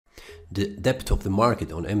The depth of the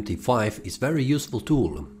market on MT5 is very useful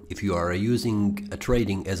tool if you are using a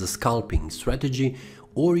trading as a scalping strategy,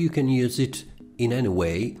 or you can use it in any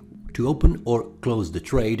way to open or close the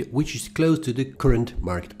trade which is close to the current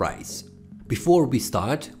market price. Before we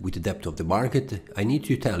start with the depth of the market, I need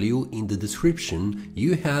to tell you in the description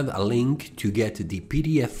you have a link to get the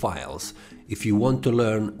PDF files if you want to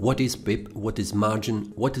learn what is pip, what is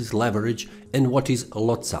margin, what is leverage and what is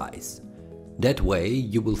lot size. That way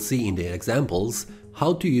you will see in the examples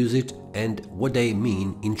how to use it and what they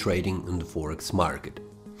mean in trading on the Forex market.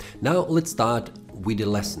 Now let's start with a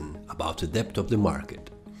lesson about the depth of the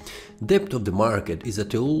market. Depth of the market is a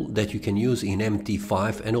tool that you can use in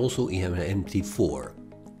MT5 and also in MT4.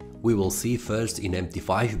 We will see first in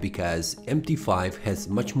MT5 because MT5 has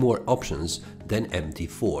much more options than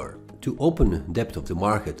MT4. To open depth of the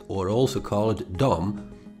market, or also called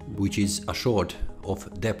DOM, which is a short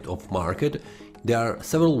of depth of market, there are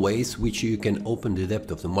several ways which you can open the depth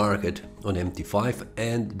of the market on MT5,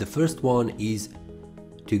 and the first one is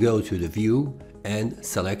to go to the view and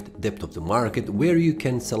select depth of the market, where you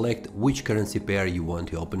can select which currency pair you want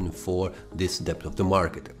to open for this depth of the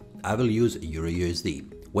market. I will use EUR/USD.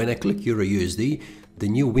 When I click EUR/USD, the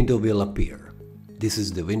new window will appear. This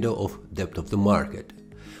is the window of depth of the market.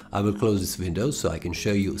 I will close this window so I can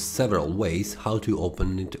show you several ways how to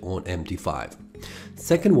open it on MT5.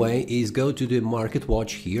 Second way is go to the market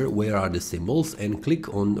watch here, where are the symbols, and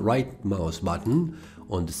click on the right mouse button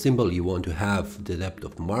on the symbol you want to have the depth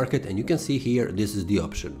of the market, and you can see here this is the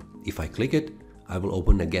option. If I click it, I will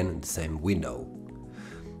open again the same window.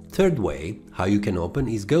 Third way how you can open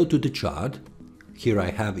is go to the chart. Here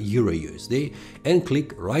I have EUR/USD, and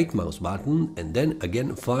click right mouse button and then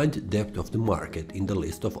again find depth of the market in the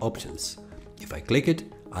list of options. If I click it,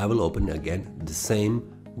 I will open again the same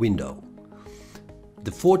window.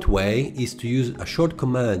 The fourth way is to use a short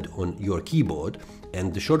command on your keyboard,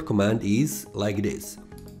 and the short command is like this.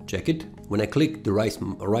 Check it. When I click the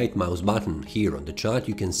right mouse button here on the chart,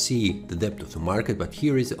 you can see the depth of the market, but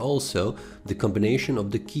here is also the combination of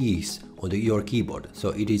the keys on your keyboard. So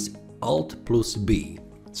it is Alt+B.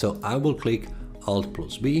 So I will click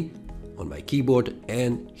Alt+B on my keyboard,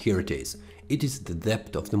 and here it is. It is the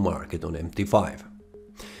depth of the market on MT5.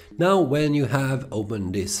 Now when you have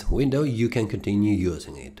opened this window, you can continue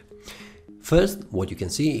using it. First, what you can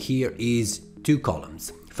see here is two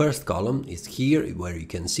columns. First column is here where you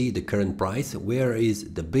can see the current price, where is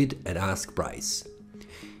the bid and ask price.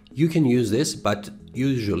 You can use this, but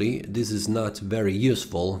usually this is not very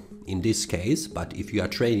useful in this case, but if you are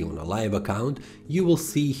trading on a live account, you will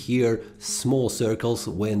see here small circles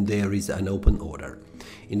when there is an open order.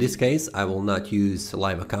 In this case, I will not use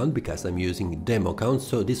live account because I'm using demo account,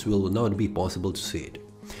 so this will not be possible to see it.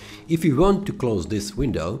 If you want to close this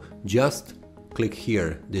window, just click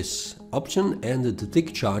here this option and the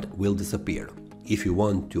tick chart will disappear. If you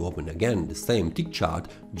want to open again the same tick chart,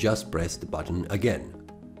 just press the button again.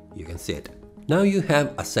 You can see it. Now you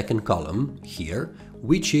have a second column here,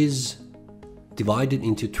 which is divided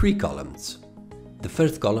into three columns. The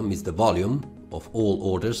first column is the volume of all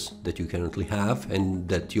orders that you currently have and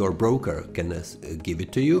that your broker can give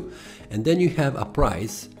it to you. And then you have a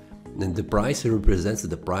price, and the price represents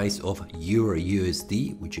the price of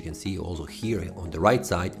EUR/USD, which you can see also here on the right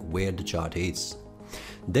side where the chart is.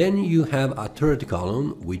 Then you have a third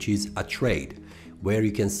column, which is a trade, where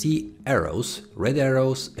you can see arrows, red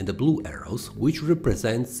arrows and the blue arrows, which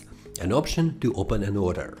represents an option to open an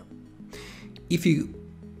order. If you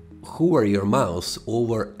hover your mouse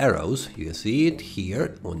over arrows, you can see it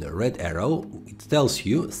here on the red arrow. It tells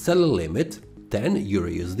you sell limit 10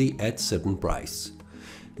 EUR/USD at certain price.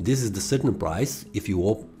 This is the certain price if you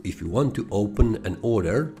want to open an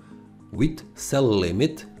order with sell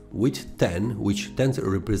limit with 10, which 10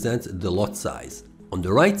 represents the lot size. On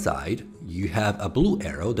the right side, you have a blue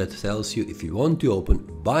arrow that tells you if you want to open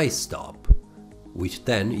buy stop with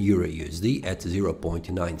 10 EUR/USD at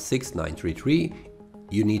 0.96933,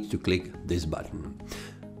 you need to click this button.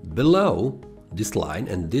 Below this line,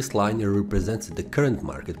 and this line represents the current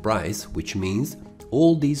market price, which means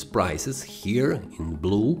all these prices here in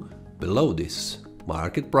blue below this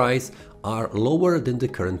market price are lower than the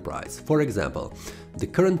current price. For example, the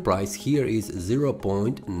current price here is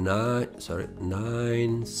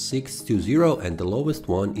 0.9620 and the lowest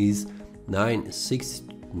one is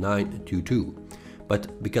 96922.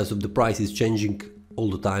 But because of the price is changing all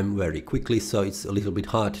the time very quickly, so it's a little bit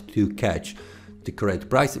hard to catch the correct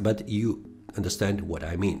price, but you understand what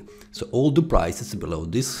I mean. So all the prices below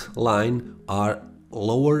this line are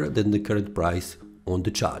lower than the current price on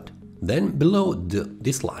the chart. Then below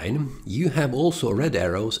this line you have also red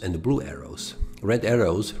arrows and blue arrows. red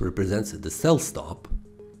arrows represents the sell stop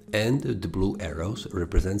and the blue arrows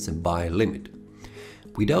represents a buy limit.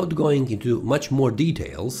 Without going into much more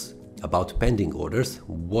details about pending orders,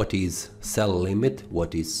 what is sell limit,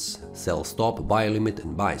 what is sell stop, buy limit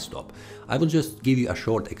and buy stop, I will just give you a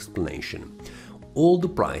short explanation. All the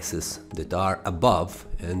prices that are above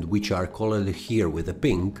and which are colored here with a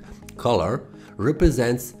pink color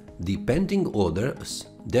represents the pending orders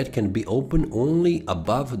that can be open only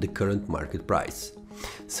above the current market price.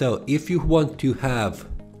 So if you want to have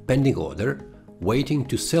pending order waiting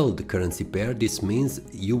to sell the currency pair, this means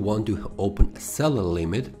you want to open a seller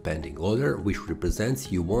limit pending order, which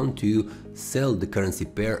represents you want to sell the currency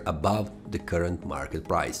pair above the current market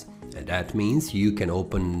price. And that means you can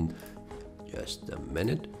open, just a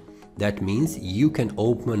minute, that means you can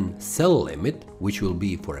open sell limit, which will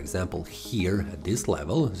be, for example, here at this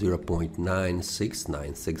level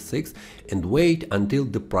 0.96966, and wait until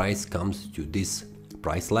the price comes to this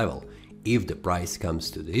price level. If the price comes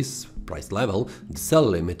to this price level, the sell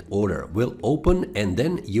limit order will open, and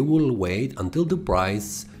then you will wait until the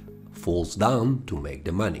price falls down to make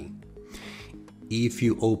the money. If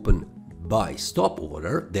you open buy stop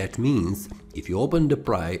order, that means if you open the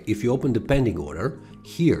pending order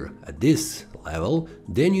here at this level,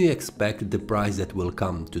 then you expect the price that will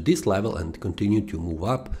come to this level and continue to move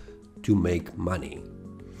up to make money.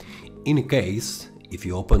 In case if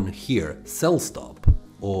you open here sell stop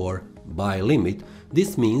or buy limit,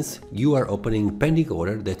 this means you are opening pending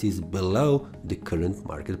order that is below the current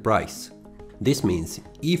market price. This means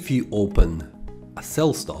if you open a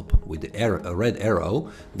sell stop with a red arrow,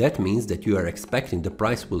 that means that you are expecting the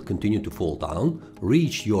price will continue to fall down,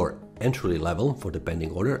 reach your entry level for the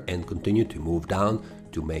pending order and continue to move down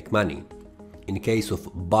to make money. In case of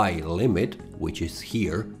buy limit, which is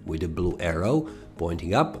here with a blue arrow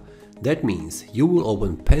pointing up, that means you will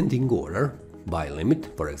open pending order buy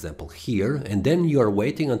limit, for example here, and then you are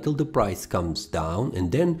waiting until the price comes down,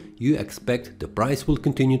 and then you expect the price will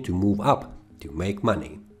continue to move up to make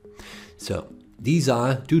money. So these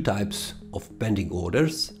are two types of pending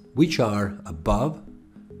orders, which are above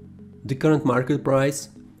the current market price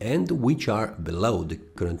and which are below the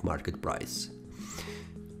current market price.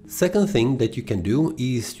 Second thing that you can do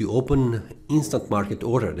is to open instant market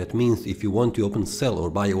order. That means if you want to open sell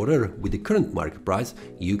or buy order with the current market price,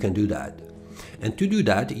 you can do that. And to do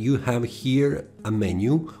that, you have here a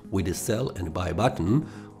menu with a sell and buy button,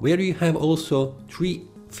 where you have also three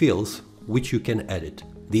fields which you can edit.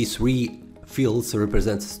 These three fields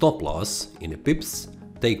represent stop loss in a pips,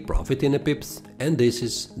 take profit in a pips, and this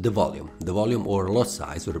is the volume. The volume or lot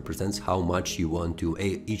size represents how much you want to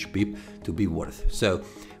each pip to be worth. So,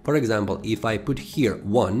 for example, if I put here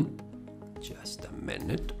 1, just a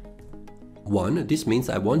minute, 1, this means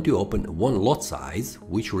I want to open one lot size,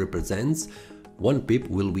 which represents 1 pip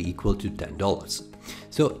will be equal to $10.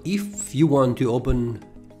 So if you want to open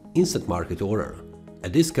instant market order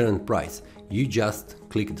at this current price, you just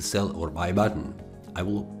click the sell or buy button. I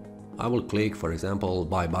will click, for example,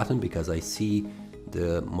 buy button because I see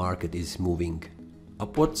the market is moving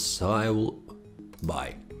upwards, so I will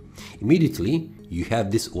buy. Immediately you have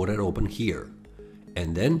this order open here,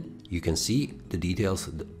 and then you can see the details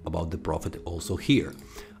about the profit also here.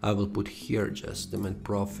 I will put here just the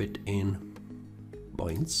profit in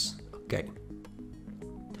points.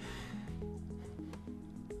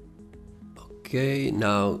 Okay,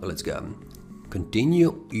 now let's go.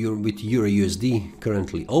 Continue with Euro USD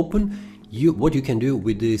currently open. What you can do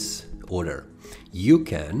with this order, you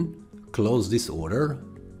can close this order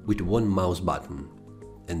with one mouse button,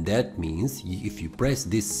 and that means if you press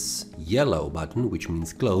this yellow button, which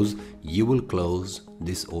means close, you will close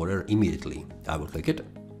this order immediately. I will click it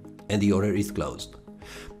and the order is closed.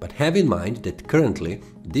 But have in mind that currently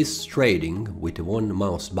this trading with one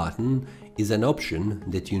mouse button is an option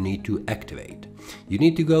that you need to activate. You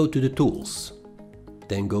need to go to the tools,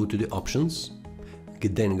 then go to the options,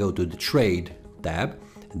 then go to the trade tab,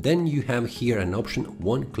 then you have here an option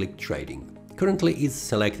one-click trading. Currently it's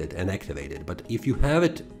selected and activated, but if you have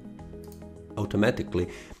it automatically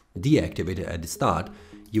deactivated at the start,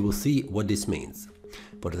 you will see what this means.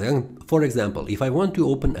 For example, if I want to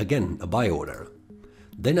open again a buy order,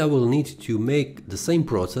 then I will need to make the same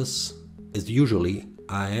process as usually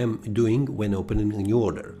I am doing when opening a new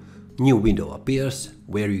order. New window appears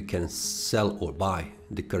where you can sell or buy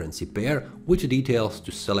the currency pair with details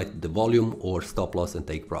to select the volume or stop loss and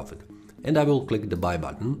take profit. And I will click the buy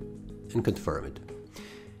button and confirm it.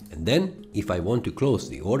 And then if I want to close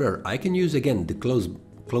the order, I can use again the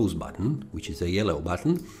close button, which is a yellow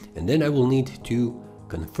button, and then I will need to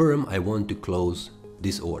confirm I want to close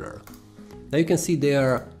this order. Now you can see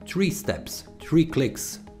there are 3 steps, 3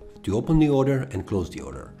 clicks to open the order and close the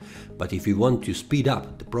order. But if you want to speed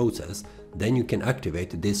up the process, then you can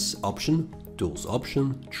activate this option, Tools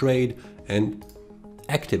option, Trade, and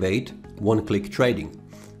activate one-click trading.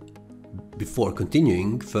 Before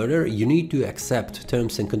continuing further, you need to accept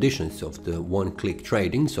terms and conditions of the one-click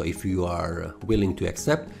trading. So if you are willing to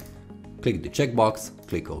accept, click the checkbox,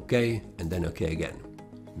 click OK, and then OK again.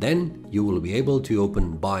 Then you will be able to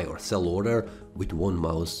open buy or sell order with one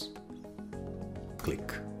mouse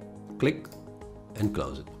click. Click and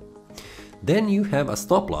close it. Then you have a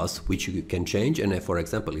stop loss which you can change, and for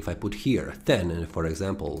example, if I put here 10 and for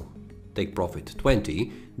example take profit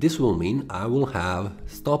 20, this will mean I will have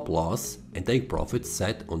stop loss and take profit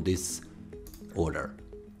set on this order,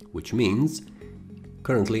 which means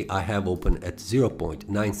currently I have open at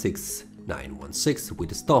 0.96916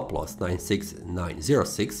 with a stop loss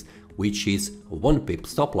 96906, which is 1 pip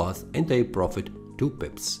stop loss and take profit 2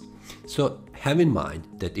 pips. So have in mind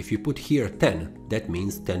that if you put here 10, that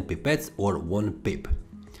means 10 pipettes or 1 pip.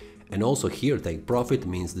 And also here take profit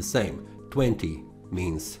means the same, 20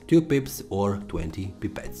 means 2 pips or 20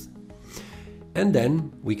 pipettes. And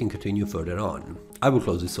then we can continue further on. I will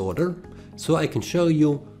close this order so I can show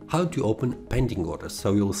you how to open pending orders,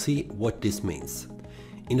 so you'll see what this means.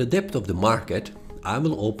 In the depth of the market, I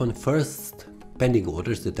will open first pending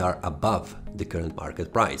orders that are above the current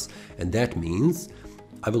market price, and that means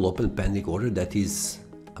I will open pending order that is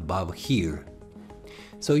above here.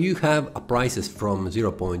 So you have prices from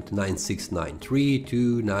 0.9693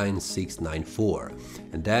 to 9694,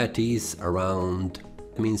 and that is around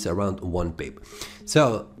 1 pip.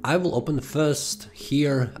 So I will open first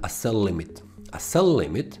here a sell limit. A sell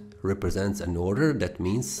limit represents an order that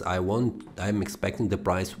means I'm expecting the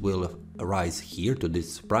price will rise here to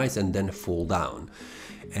this price and then fall down.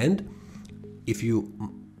 And if you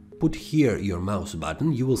put here your mouse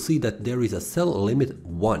button, you will see that there is a sell limit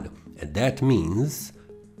 1, and that means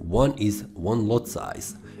 1 is 1 lot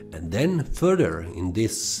size. And then further in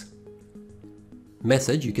this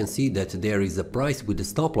message you can see that there is a price with the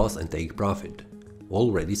stop loss and take profit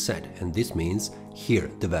already set, and this means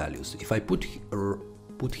here the values. If I put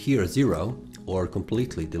here 0 or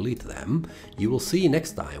completely delete them, you will see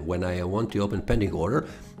next time when I want to open pending order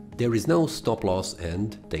there is no stop loss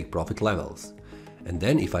and take profit levels. And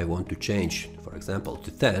then if I want to change, for example,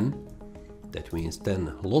 to 10, that means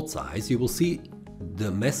 10 lot size, you will see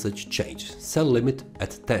the message change. Sell limit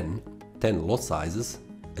at 10 lot sizes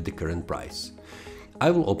at the current price.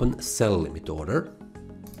 I will open sell limit order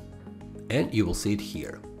and you will see it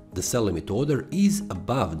here. The sell limit order is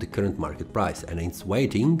above the current market price and it's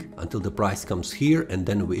waiting until the price comes here and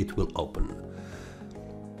then it will open.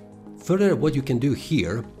 Further, what you can do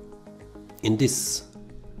here in this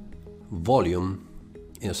volume,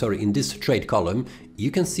 in this trade column,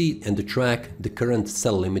 you can see and track the current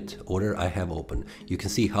sell limit order I have open. You can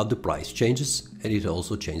see how the price changes and it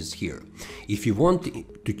also changes here. If you want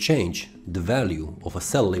to change the value of a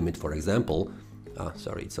sell limit, for example,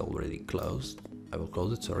 sorry, it's already closed. I will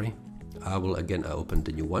close it, sorry. I will again open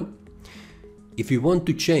the new one. If you want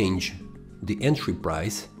to change the entry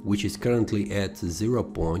price, which is currently at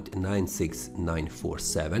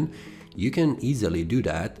 0.96947, you can easily do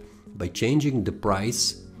that by changing the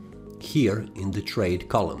price here in the trade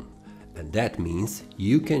column. And that means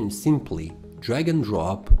you can simply drag and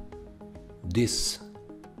drop this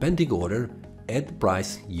pending order at the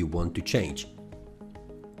price you want to change.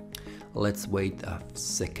 Let's wait a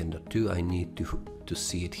second or two, I need to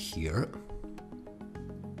see it here.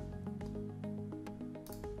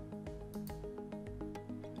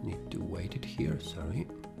 I need to wait it here, sorry.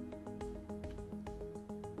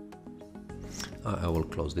 I will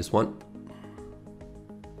close this one.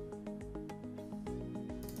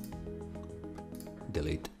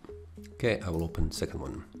 Delete. Okay, I will open the second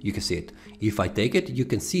one. You can see it. If I take it, you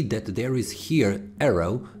can see that there is here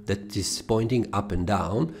arrow that is pointing up and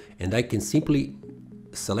down, and I can simply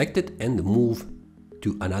select it and move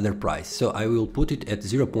to another price. So I will put it at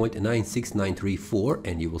 0.96934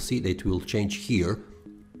 and you will see that it will change here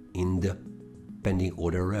in the pending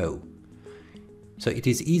order row. So it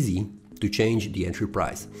is easy to change the entry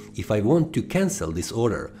price. If I want to cancel this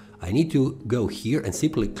order, I need to go here and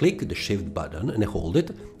simply click the shift button and hold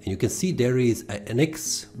it, and you can see there is an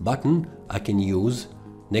X button I can use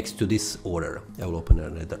next to this order. I will open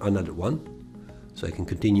another one so I can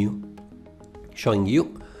continue showing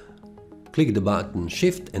you. Click the button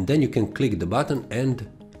shift and then you can click the button and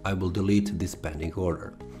I will delete this pending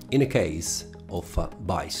order. In a case of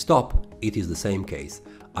buy stop, it is the same case.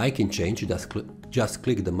 I can change, just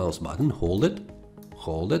click the mouse button, hold it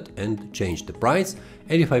and change the price.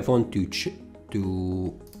 And if I want to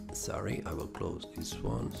Sorry, I will close this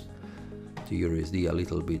one. The USD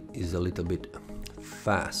is a little bit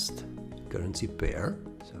fast currency pair.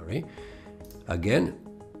 Sorry. Again,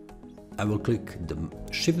 I will click the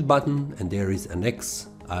shift button and there is an X.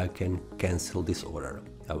 I can cancel this order.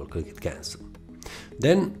 I will click it cancel.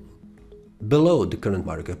 Then below the current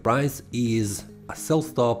market price is a sell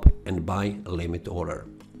stop and buy limit order.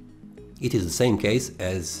 It is the same case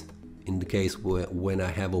as in the case when I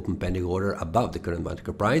have open pending order above the current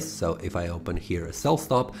market price. So if I open here a sell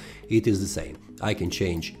stop, it is the same. I can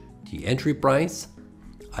change the entry price,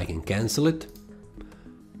 I can cancel it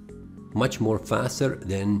much more faster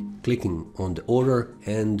than clicking on the order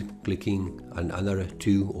and clicking another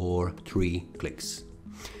 2 or 3 clicks.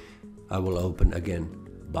 I will open again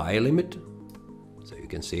buy limit, so you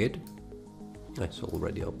can see it. It's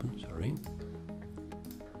already open, sorry.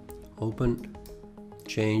 Open,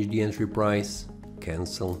 change the entry price,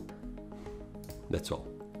 cancel, that's all.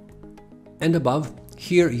 And above,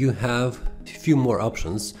 here you have a few more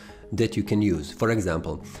options that you can use. For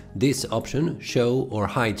example, this option, show or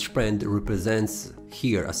hide spread, represents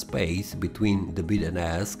here a space between the bid and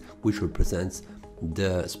ask, which represents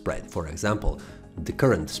the spread. For example, the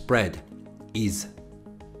current spread is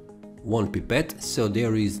 1 pipette, so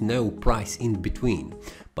there is no price in between.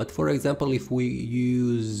 But for example, if we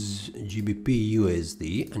use GBP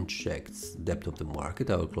USD and check depth of the market,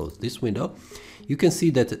 I will close this window. You can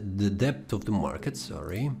see that the depth of the market,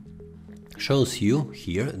 sorry, shows you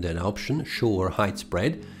here the option show or hide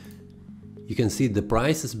spread. You can see the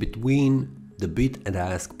prices between the bid and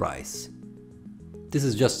ask price. This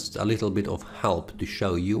is just a little bit of help to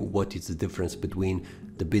show you what is the difference between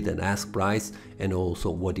the bid and ask price and also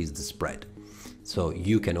what is the spread. So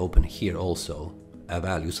you can open here also a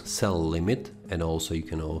values sell limit and also you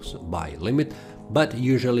can also buy limit, but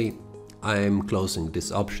usually I am closing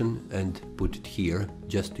this option and put it here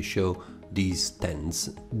just to show these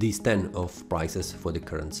 10 of prices for the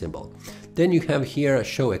current symbol. Then you have here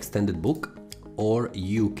show extended book, or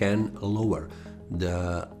you can lower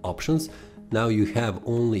the options. Now you have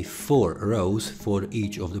only 4 rows for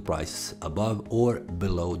each of the prices above or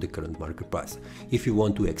below the current market price. If you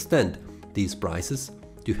want to extend these prices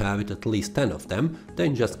to have it at least 10 of them,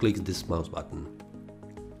 then just click this mouse button.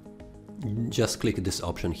 Just click this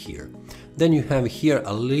option here. Then you have here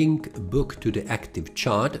a link book to the active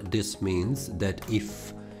chart. This means that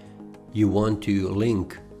if you want to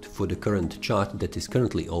link for the current chart that is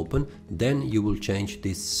currently open, then you will change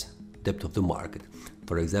this depth of the market.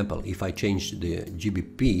 For example, if I change the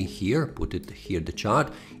GBP here, put it here the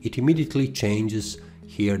chart, it immediately changes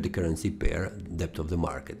here the currency pair depth of the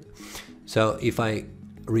market. So if I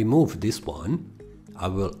remove this one, I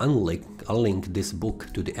will unlink this book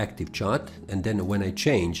to the active chart, and then when I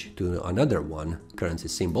change to another one currency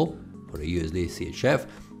symbol for a USD CHF,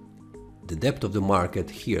 the depth of the market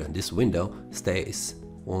here, this window, stays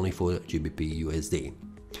only for GBP USD.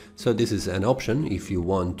 So this is an option if you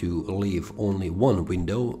want to leave only one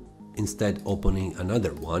window instead opening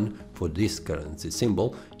another one for this currency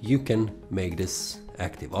symbol. You can make this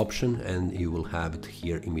active option and you will have it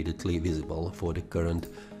here immediately visible for the current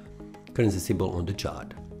currency symbol on the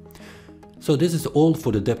chart. So this is all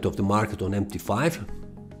for the depth of the market on MT5.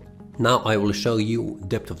 Now I will show you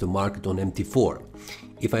depth of the market on MT4.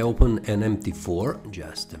 If I open an MT4,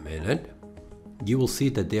 just a minute, you will see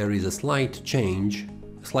that there is a slight change,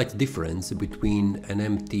 a slight difference between an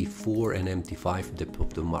MT4 and MT5 depth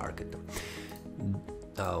of the market.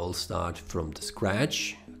 I will start from the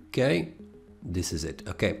scratch. Okay, this is it.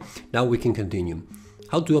 Okay, now we can continue.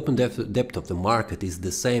 How to open depth of the market is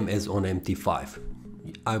the same as on MT5.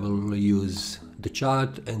 I will use the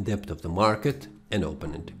chart and depth of the market and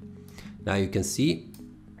open it. Now you can see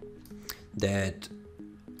that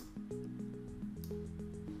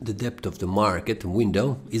the depth of the market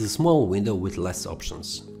window is a small window with less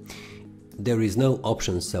options. There is no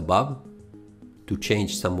options above to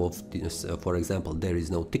change some of this. For example, there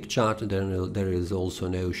is no tick chart, there is also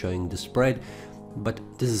no showing the spread. But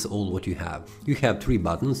this is all what you have. You have 3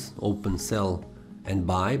 buttons, open, sell and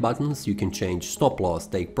buy buttons. You can change stop loss,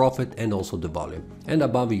 take profit and also the volume. And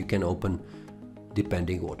above you can open the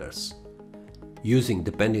pending orders. Using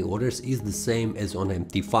the pending orders is the same as on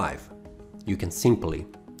MT5. You can simply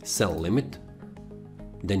sell limit,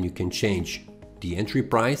 then you can change the entry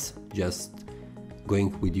price, just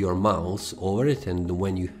going with your mouse over it, and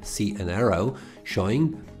when you see an arrow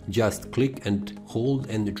showing, just click and hold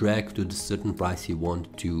and drag to the certain price you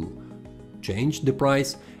want to change the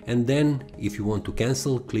price, and then if you want to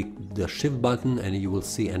cancel, click the shift button and you will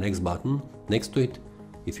see an X button next to it.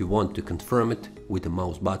 If you want to confirm it with the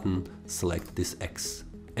mouse button, select this X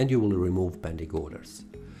and you will remove pending orders.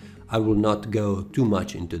 I will not go too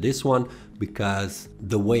much into this one because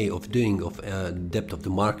the way of doing depth of the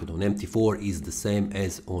market on MT4 is the same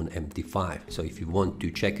as on MT5. So if you want to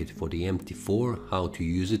check it for the MT4, how to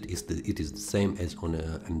use it is the same as on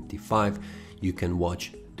MT5. You can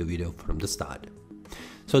watch the video from the start.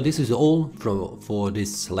 So this is all for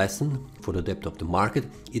this lesson for the depth of the market.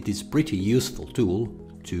 It is pretty useful tool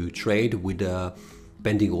to trade with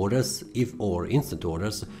pending orders or instant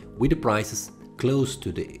orders with the prices close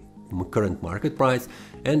to the current market price,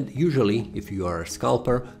 and usually if you are a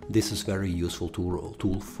scalper, this is very useful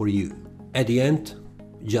tool for you. At the end,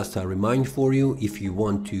 just a reminder for you, if you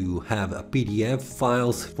want to have a PDF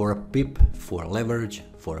files for a pip, for a leverage,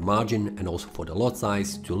 for a margin and also for the lot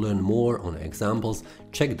size, to learn more on examples,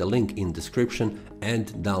 check the link in description and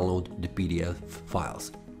download the PDF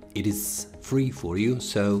files. It is free for you,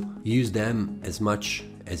 so use them as much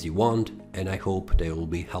as you want, and I hope they will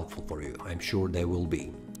be helpful for you. I'm sure they will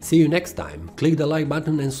be. See you next time. Click the like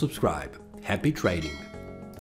button and subscribe. Happy trading!